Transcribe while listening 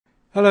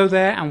Hello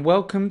there and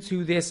welcome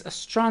to this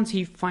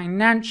Astranti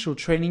financial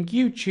training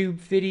YouTube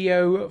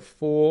video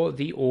for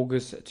the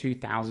August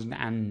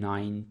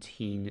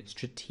 2019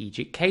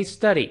 strategic case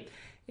study.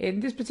 In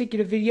this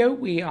particular video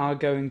we are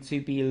going to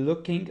be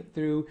looking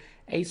through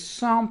a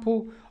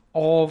sample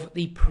of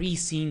the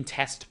pre-scene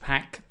test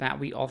pack that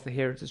we offer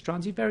here at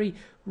Astranti. Very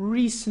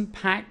recent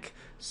pack,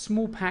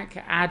 small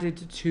pack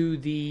added to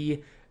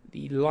the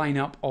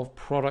lineup of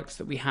products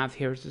that we have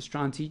here at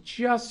Astranti,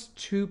 just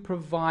to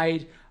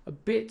provide a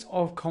bit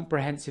of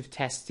comprehensive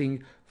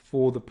testing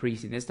for the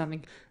pre-scene. There's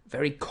nothing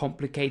very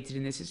complicated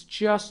in this. It's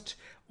just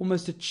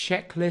almost a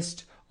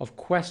checklist of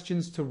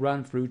questions to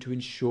run through to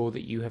ensure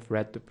that you have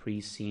read the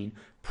pre-scene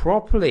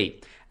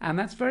properly. And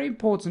that's very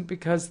important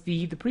because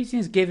the pre-scene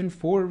is given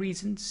for a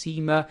reason.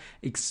 CIMA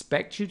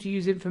expects you to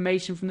use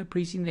information from the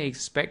pre-scene. They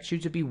expect you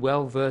to be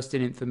well versed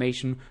in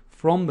information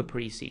from the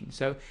pre-scene.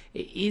 So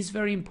it is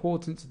very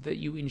important that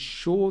you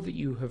ensure that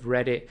you have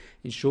read it,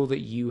 ensure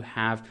that you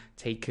have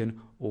taken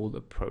all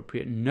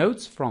appropriate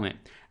notes from it.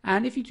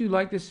 And if you do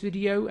like this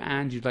video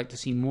and you'd like to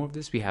see more of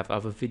this, we have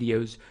other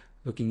videos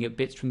looking at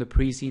bits from the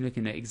pre-scene,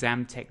 looking at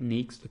exam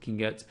techniques,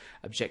 looking at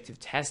objective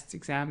test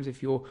exams.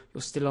 If you're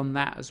still on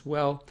that as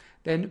well,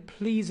 then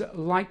please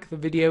like the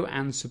video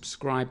and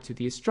subscribe to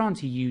the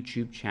Astranti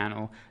YouTube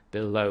channel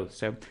below.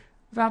 So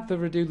without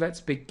further ado,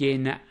 let's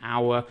begin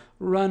our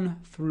run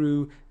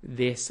through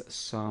this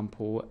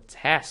sample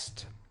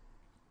test.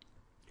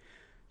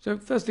 So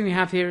first thing we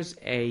have here is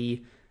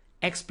a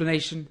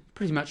explanation,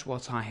 pretty much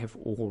what I have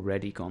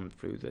already gone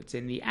through. That's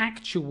in the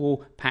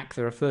actual pack.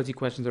 There are 30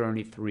 questions, there are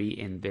only 3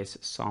 in this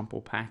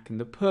sample pack, and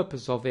the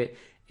purpose of it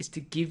is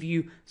to give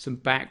you some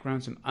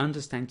background, some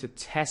understanding, to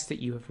test that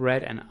you have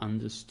read and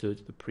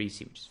understood the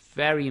pre-scene, which is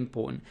very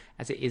important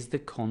as it is the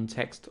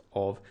context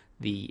of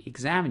the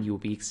exam, and you will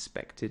be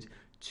expected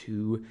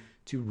to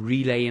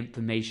relay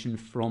information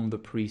from the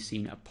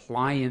pre-scene,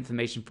 apply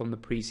information from the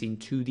pre-scene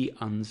to the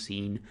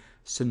unseen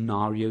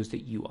scenarios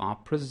that you are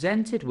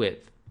presented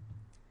with.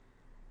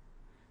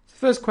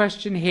 The first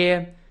question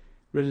here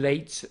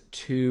relates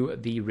to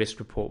the risk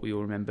report. We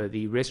all remember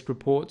the risk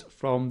report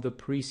from the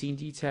pre-scene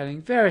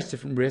detailing various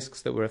different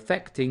risks that were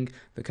affecting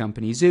the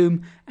company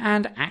Zoom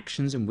and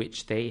actions in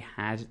which they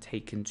had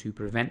taken to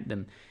prevent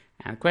them.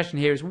 And the question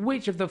here is,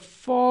 which of the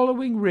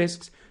following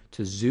risks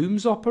to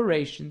Zoom's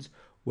operations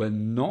were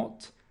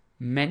not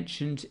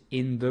mentioned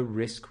in the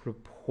risk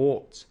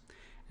report?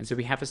 And so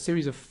we have a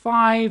series of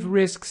 5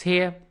 risks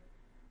here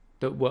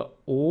that were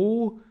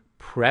all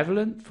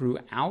prevalent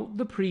throughout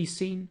the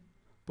pre-scene,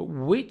 but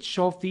which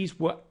of these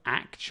were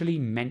actually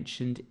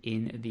mentioned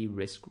in the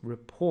risk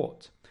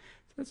report? So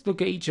let's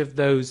look at each of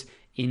those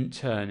in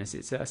turn, as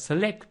it's a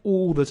select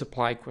all that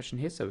apply question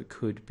here. So it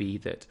could be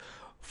that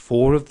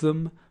 4 of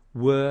them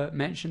were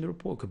mentioned in the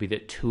report. It could be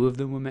that 2 of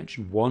them were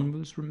mentioned, 1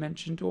 was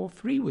mentioned, or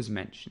 3 was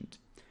mentioned.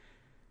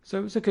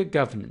 So let's look at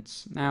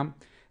governance. Now,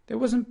 there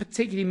wasn't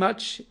particularly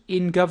much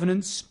in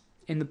governance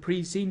in the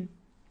pre-scene.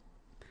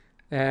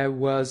 There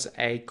was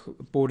a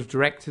board of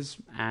directors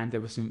and there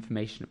was some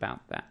information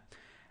about that.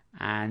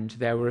 And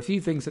there were a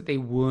few things that they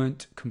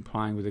weren't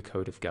complying with the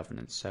code of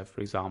governance. So, for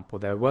example,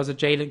 there was a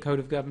Jalen code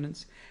of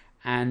governance,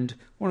 and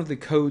one of the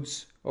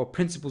codes or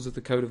principles of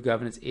the code of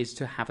governance is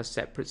to have a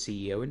separate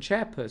CEO and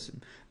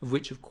chairperson, of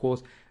which, of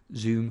course,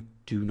 Zoom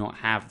do not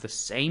have. The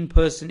same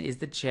person is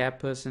the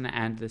chairperson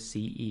and the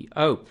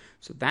CEO.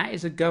 So that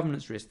is a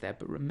governance risk there.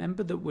 But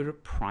remember that we're a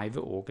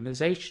private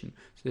organization,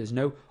 so there's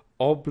no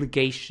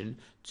obligation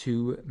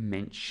to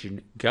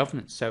mention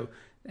governance. So,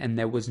 and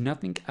there was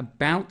nothing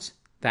about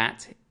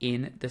that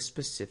in the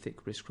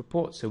specific risk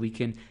report. So we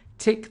can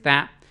tick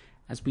that,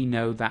 as we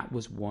know that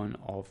was one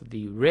of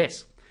the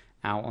risks.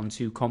 Now on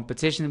to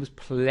competition. There was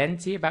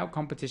plenty about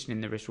competition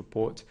in the risk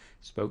report.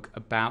 Spoke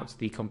about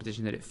the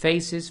competition that it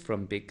faces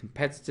from big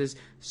competitors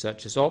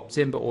such as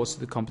Optim, but also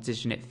the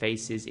competition it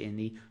faces in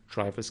the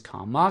driverless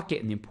car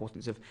market and the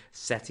importance of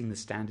setting the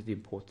standard, the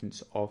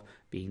importance of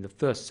being the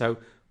first. So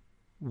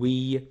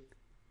we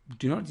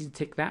do not need to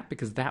tick that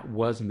because that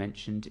was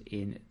mentioned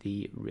in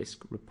the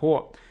risk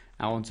report.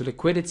 Now on to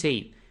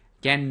liquidity.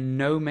 Again,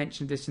 no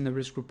mention of this in the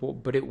risk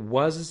report, but it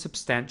was a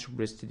substantial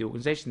risk to the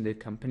organization. The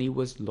company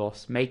was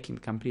loss-making.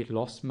 The company had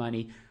lost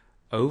money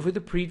over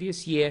the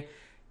previous year,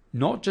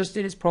 not just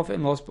in its profit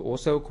and loss, but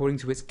also according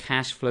to its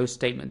cash flow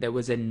statement. There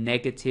was a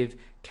negative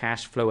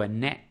cash flow, a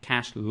net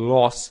cash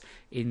loss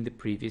in the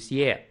previous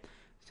year.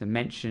 So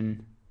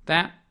mention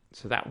that.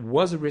 So that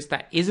was a risk.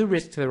 That is a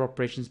risk to their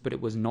operations, but it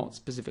was not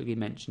specifically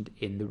mentioned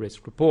in the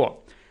risk report.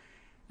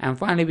 And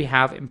finally, we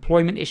have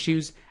employment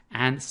issues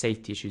and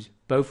safety issues,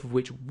 both of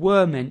which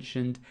were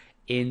mentioned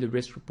in the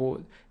risk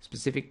report,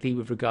 specifically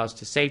with regards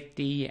to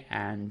safety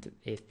and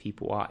if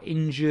people are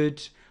injured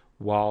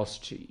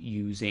whilst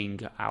using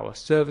our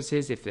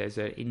services, if there's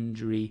an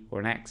injury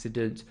or an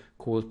accident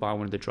caused by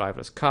one of the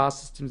driverless car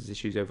systems,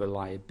 issues over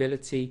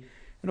liability,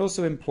 and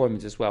also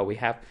employment as well. We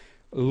have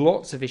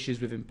lots of issues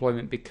with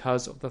employment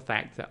because of the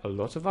fact that a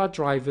lot of our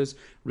drivers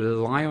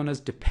rely on us,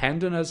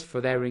 depend on us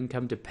for their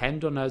income,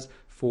 depend on us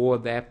for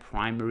their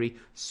primary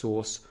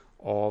source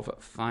of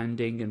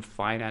funding and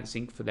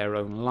financing for their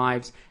own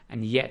lives,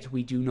 and yet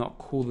we do not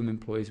call them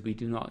employees. We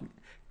do not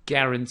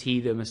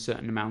guarantee them a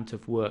certain amount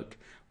of work.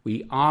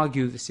 We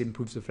argue this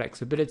improves the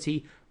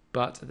flexibility,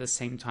 but at the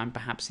same time,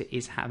 perhaps it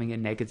is having a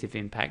negative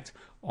impact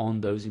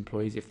on those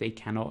employees if they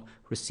cannot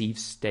receive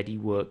steady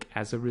work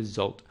as a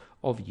result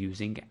of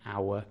using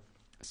our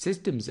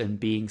systems and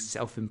being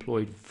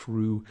self-employed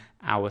through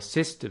our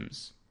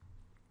systems.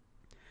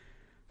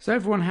 So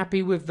everyone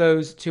happy with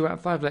those 2 out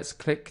of 5? Let's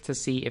click to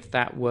see if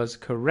that was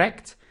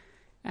correct.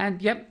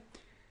 And yep,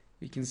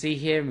 we can see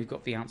here, and we've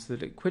got the answer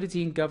that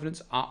liquidity and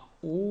governance are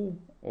all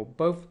or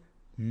both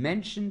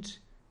mentioned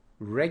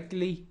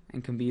regularly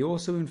and can be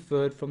also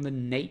inferred from the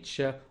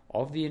nature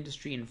of the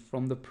industry and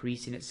from the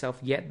pre-scene itself,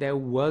 yet there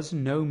was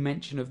no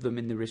mention of them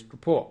in the risk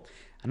report.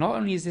 And not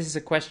only is this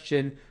a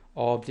question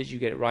of did you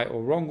get it right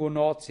or wrong or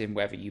not, in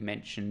whether you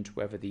mentioned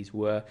whether these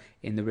were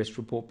in the risk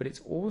report, but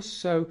it's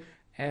also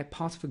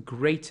part of a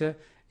greater,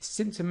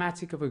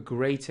 symptomatic of a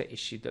greater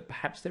issue, that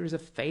perhaps there is a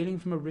failing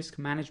from a risk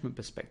management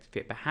perspective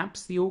here.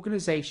 Perhaps the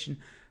organization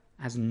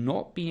has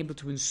not been able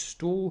to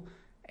install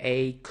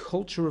a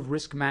culture of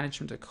risk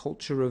management, a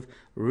culture of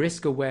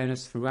risk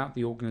awareness throughout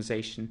the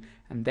organization,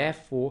 and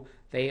therefore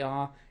they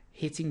are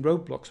hitting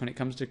roadblocks when it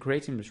comes to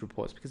creating risk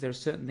reports because there are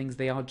certain things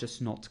they are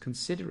just not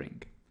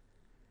considering.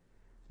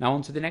 Now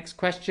on to the next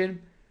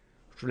question,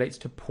 which relates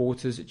to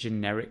Porter's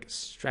generic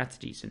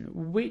strategies and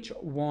which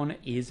one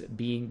is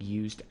being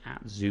used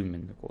at Zoom.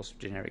 And of course,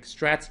 generic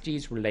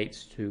strategies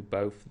relates to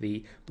both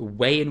the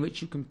way in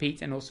which you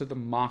compete and also the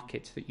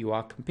market that you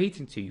are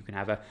competing to. You can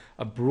have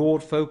a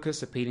broad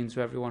focus appealing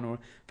to everyone, or a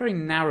very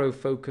narrow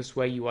focus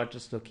where you are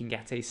just looking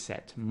at a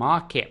set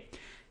market.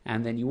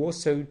 And then you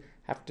also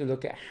have to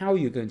look at how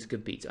you're going to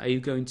compete. Are you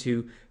going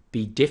to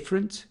be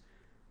different?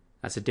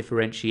 That's a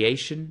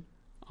differentiation.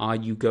 Are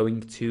you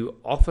going to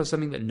offer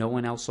something that no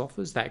one else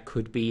offers? That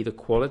could be the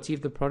quality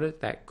of the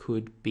product. That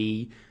could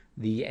be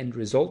the end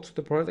result of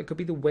the product. That could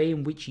be the way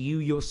in which you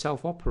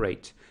yourself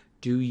operate.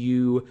 Do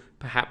you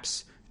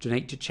perhaps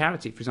donate to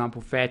charity? For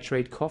example, fair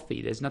trade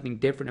coffee. There's nothing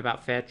different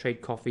about fair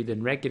trade coffee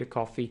than regular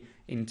coffee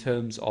in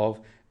terms of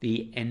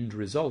the end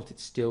result.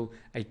 It's still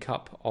a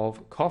cup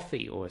of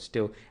coffee or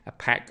still a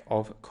pack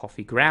of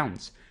coffee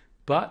grounds.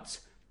 But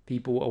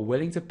people are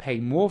willing to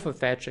pay more for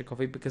fair trade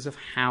coffee because of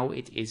how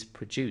it is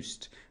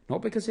produced.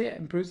 Not because it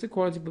improves the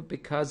quality, but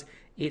because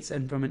it's,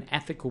 and from an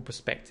ethical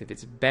perspective,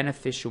 it's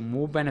beneficial,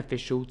 more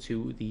beneficial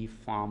to the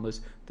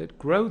farmers that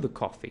grow the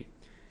coffee.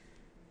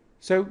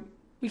 So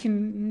we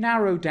can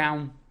narrow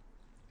down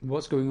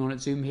what's going on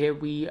at Zoom here.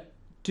 We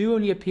do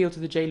only appeal to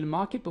the Jalen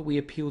market, but we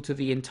appeal to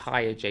the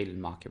entire Jalen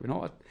market. We're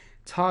not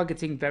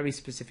targeting very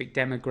specific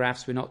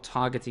demographics. We're not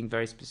targeting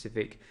very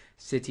specific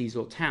cities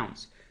or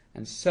towns.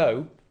 And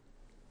so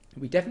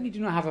we definitely do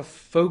not have a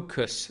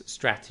focus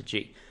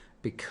strategy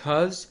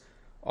because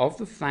of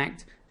the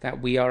fact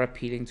that we are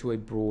appealing to a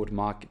broad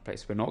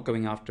marketplace. We're not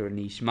going after a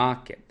niche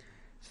market.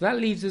 So that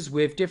leaves us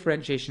with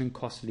differentiation and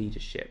cost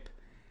leadership.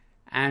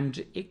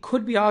 And it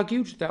could be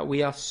argued that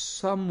we are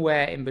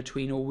somewhere in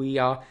between, or we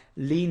are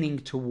leaning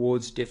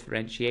towards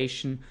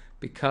differentiation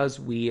because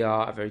we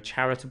are a very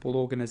charitable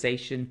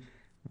organization.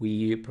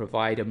 We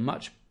provide a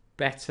much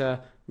better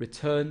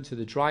return to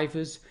the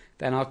drivers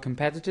than our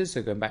competitors.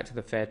 So going back to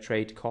the fair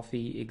trade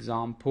coffee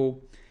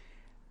example.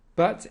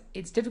 But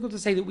it's difficult to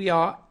say that we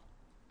are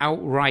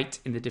outright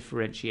in the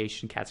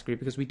differentiation category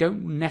because we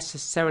don't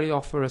necessarily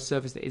offer a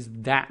service that is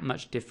that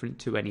much different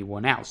to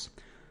anyone else.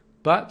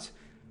 But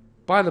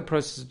by the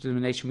process of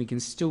elimination, we can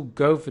still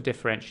go for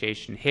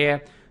differentiation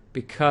here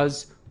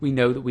because we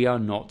know that we are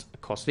not a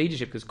cost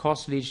leadership, because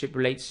cost leadership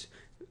relates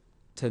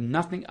to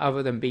nothing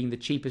other than being the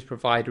cheapest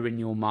provider in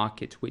your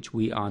market, which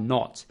we are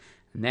not.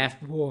 And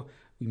therefore,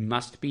 we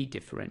must be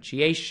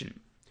differentiation.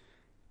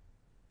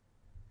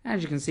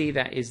 As you can see,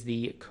 that is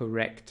the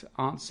correct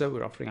answer.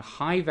 We're offering a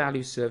high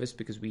value service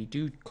because we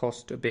do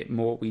cost a bit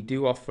more. We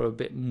do offer a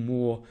bit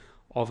more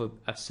of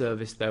a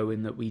service, though,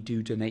 in that we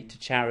do donate to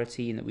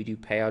charity and that we do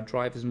pay our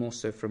drivers more.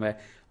 So from a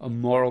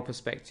moral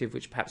perspective,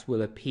 which perhaps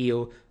will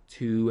appeal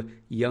to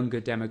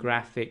younger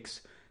demographics,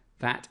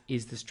 that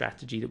is the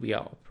strategy that we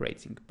are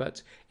operating.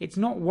 But it's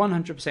not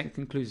 100%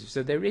 conclusive.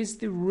 So there is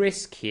the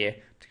risk here,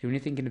 particularly when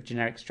you're thinking of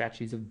generic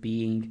strategies, of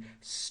being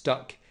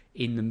stuck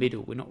in the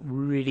middle. We're not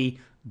really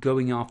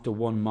going after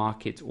one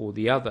market or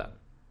the other.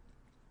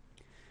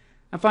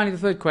 And finally,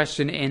 the third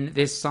question in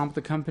this sample,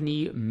 the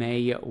company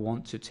may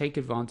want to take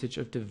advantage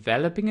of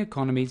developing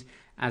economies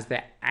as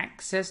their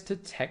access to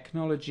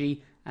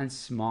technology and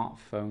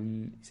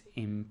smartphones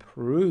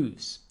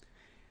improves.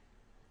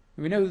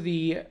 We know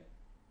the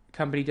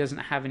company doesn't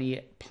have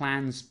any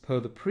plans per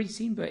the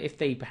pre-scene, but if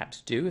they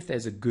perhaps do, if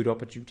there's a good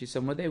opportunity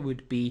somewhere, they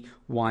would be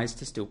wise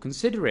to still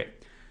consider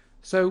it.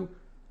 So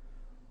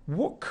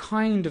what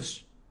kind of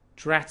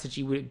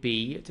strategy would it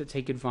be to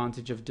take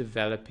advantage of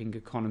developing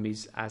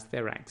economies as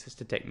their access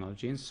to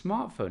technology and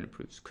smartphone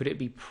improves? Could it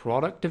be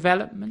product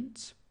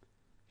development?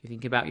 If you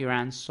think about your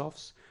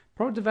ANSOFs,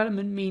 product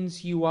development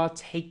means you are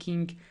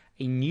taking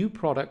a new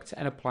product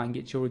and applying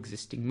it to your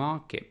existing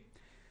market.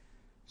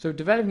 So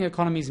developing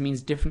economies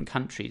means different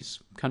countries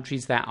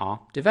that are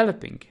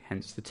developing,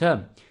 hence the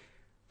term.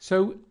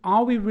 So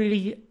are we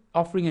really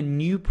offering a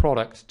new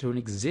product to an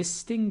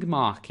existing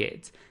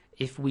market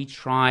if we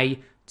try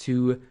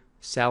to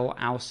sell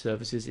our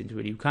services into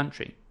a new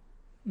country?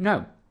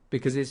 No,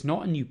 because it's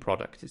not a new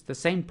product, it's the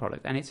same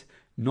product, and it's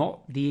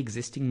not the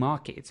existing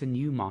market, it's a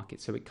new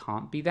market, so it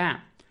can't be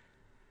that.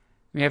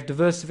 We have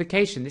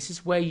diversification. This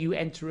is where you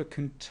enter a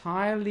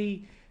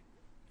completely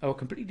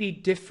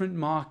different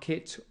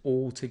market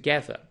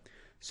altogether.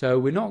 So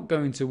we're not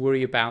going to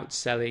worry about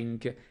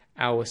selling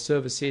our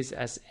services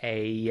as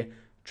a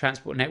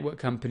transport network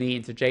company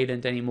into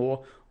Jayland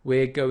anymore.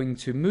 We're going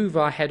to move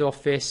our head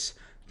office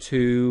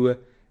to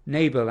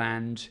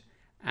Neighborland,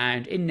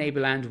 and in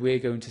Neighborland we're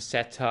going to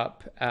set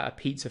up a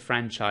pizza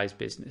franchise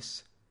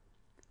business.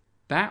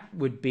 That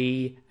would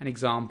be an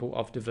example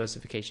of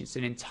diversification. It's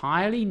an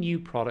entirely new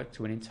product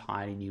to an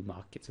entirely new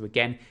market. So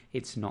again,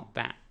 it's not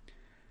that.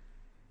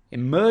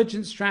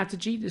 Emergent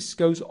strategy, this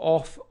goes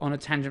off on a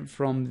tangent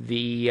from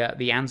the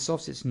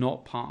ANSOS. It's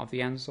not part of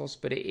the ANSOS,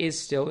 but it is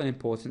still an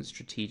important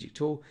strategic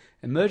tool.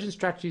 Emergent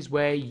strategy is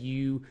where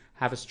you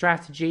have a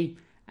strategy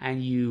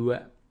and you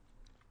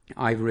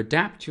either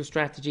adapt your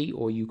strategy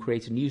or you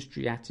create a new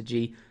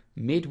strategy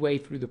midway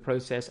through the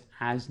process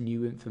as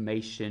new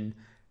information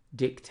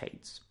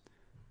dictates.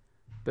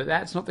 But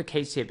that's not the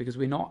case here, because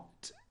we're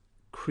not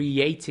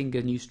creating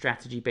a new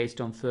strategy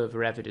based on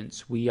further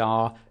evidence. We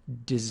are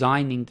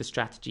designing the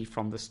strategy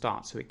from the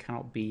start, so it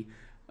cannot be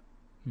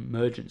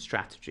emergent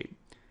strategy.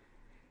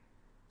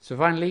 So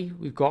finally,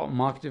 we've got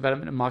market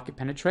development and market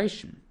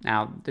penetration.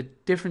 Now, the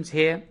difference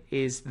here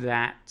is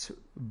that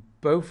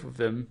both of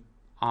them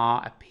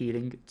are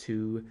appealing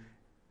to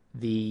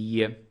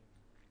the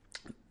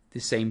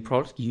same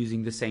product,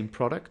 using the same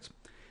product.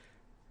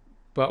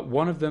 But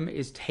one of them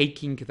is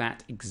taking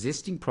that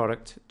existing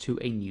product to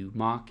a new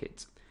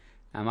market.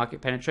 Now,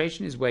 market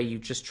penetration is where you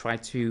just try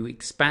to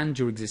expand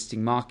your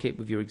existing market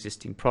with your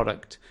existing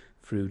product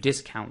through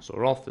discounts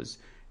or offers.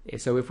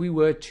 So if we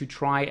were to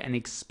try and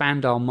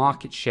expand our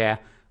market share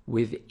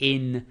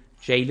within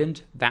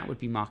Jayland, that would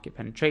be market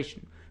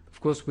penetration. Of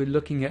course, we're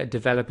looking at a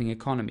developing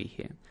economy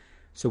here.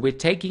 So we're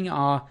taking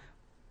our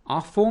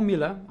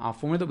formula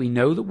that we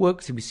know that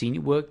works, and we've seen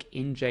it work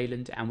in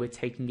Jayland, and we're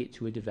taking it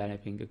to a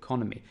developing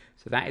economy.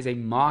 So that is a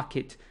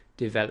market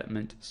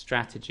development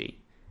strategy.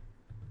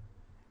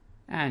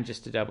 And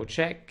just to double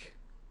check,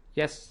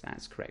 yes,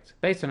 that's correct.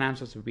 Based on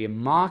ANSOS, it would be a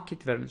market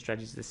development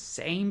strategy. It's the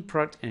same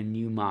product in a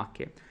new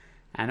market.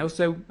 And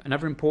also,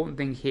 another important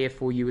thing here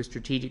for you as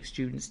strategic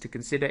students to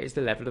consider is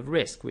the level of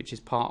risk, which is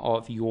part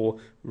of your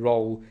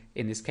role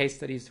in this case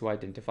study, is to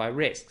identify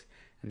risks.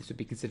 And this would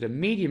be considered a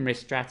medium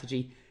risk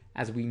strategy,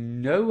 as we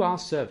know our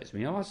service. We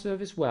know our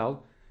service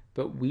well,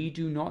 but we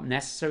do not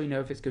necessarily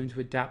know if it's going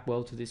to adapt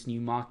well to this new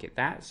market.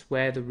 That's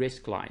where the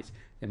risk lies.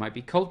 There might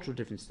be cultural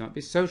differences, there might be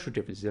social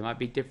differences, there might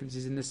be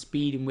differences in the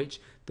speed in which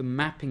the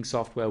mapping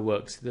software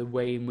works, the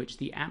way in which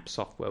the app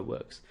software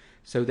works.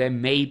 So there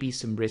may be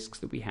some risks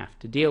that we have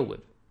to deal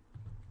with.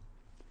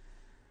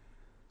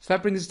 So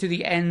that brings us to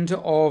the end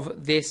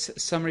of this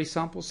summary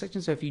sample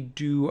section. So if you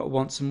do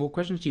want some more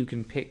questions, you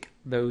can pick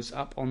those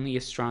up on the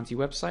Astranti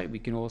website. You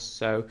can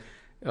also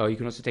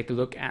take a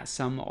look at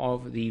some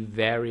of the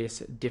various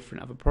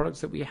different other products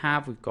that we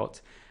have. We've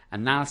got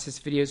analysis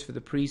videos for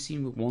the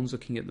pre-scene. One's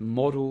looking at the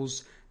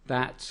models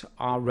that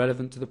are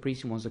relevant to the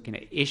pre-scene. One's looking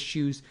at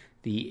issues,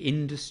 the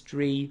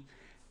industry.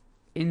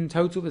 In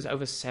total, there's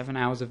over 7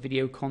 hours of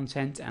video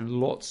content and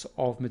lots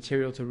of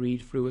material to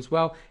read through as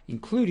well,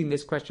 including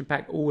this question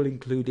pack, all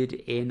included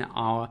in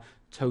our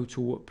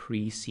total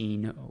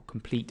pre-scene or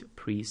complete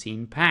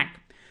pre-scene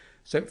pack.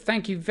 So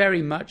thank you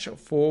very much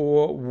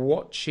for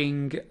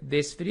watching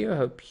this video. I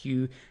hope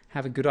you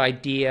have a good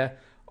idea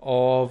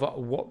of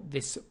what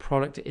this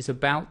product is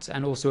about,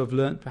 and also have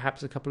learned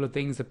perhaps a couple of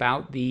things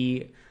about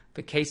the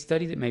case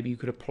study that maybe you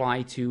could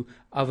apply to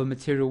other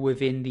material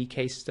within the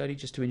case study,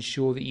 just to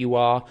ensure that you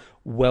are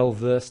well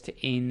versed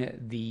in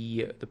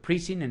the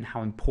pre-scene, and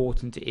how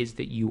important it is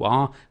that you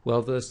are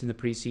well versed in the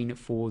pre-scene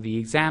for the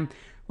exam.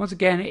 Once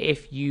again,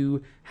 if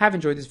you have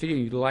enjoyed this video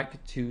and you'd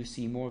like to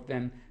see more of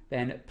them,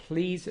 then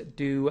please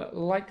do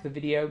like the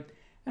video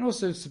and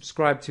also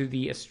subscribe to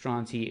the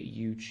Astranti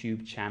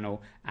YouTube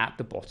channel at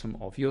the bottom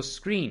of your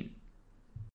screen.